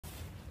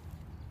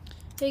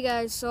Hey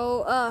guys,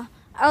 so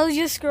I was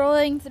just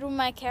scrolling through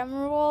my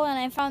camera roll and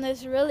I found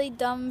this really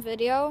dumb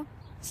video.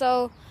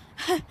 So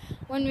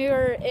when we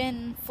were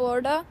in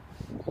Florida,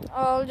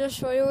 I'll just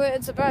show you it.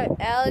 It's about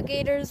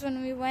alligators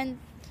when we went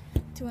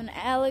to an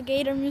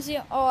alligator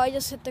museum. Oh, I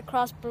just hit the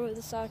crossbar with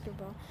a soccer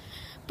ball.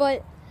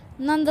 But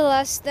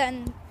nonetheless,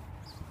 then,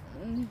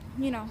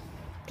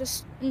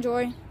 just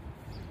enjoy.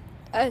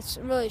 It's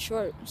really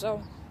short,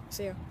 so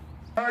see you.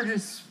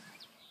 Largest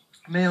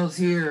males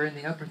here are in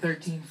the upper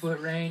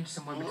 13-foot range,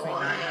 somewhere between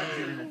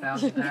 900 and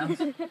 1,000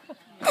 pounds.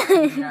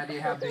 Any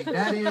idea how big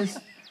that is?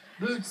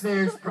 Boots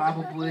there's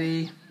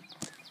probably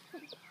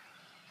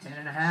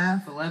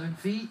 10.5, 11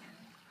 feet,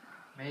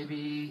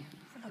 maybe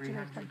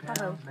 300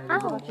 pounds, maybe a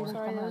little more.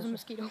 Sorry, that was a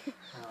mosquito.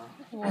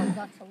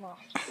 That's a lot.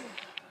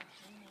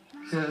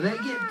 So they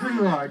get pretty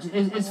large.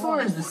 As far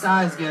as the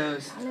size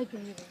goes,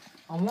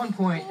 on one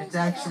point, it's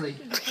actually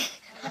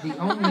the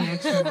only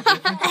external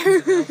difference is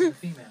the males and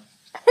females.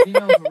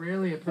 Females will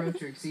rarely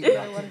approach or exceed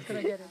about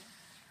 10 feet.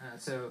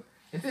 So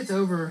if it's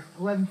over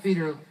 11 feet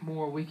or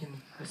more, we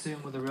can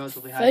assume with a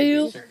relatively high degree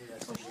of certainty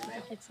that's going to be a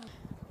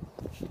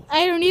male.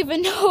 I don't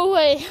even know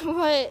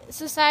what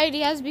society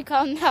has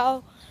become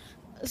now.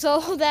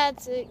 So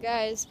that's it,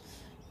 guys.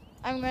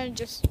 I'm gonna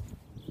just...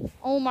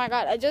 Oh my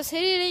god, I just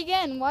hit it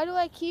again. Why do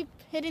I keep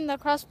hitting the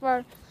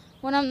crossbar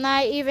when I'm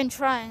not even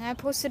trying? I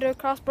posted a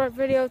crossbar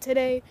video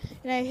today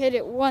and I hit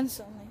it once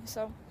only,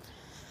 so...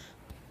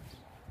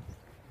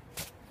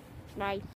 Bye.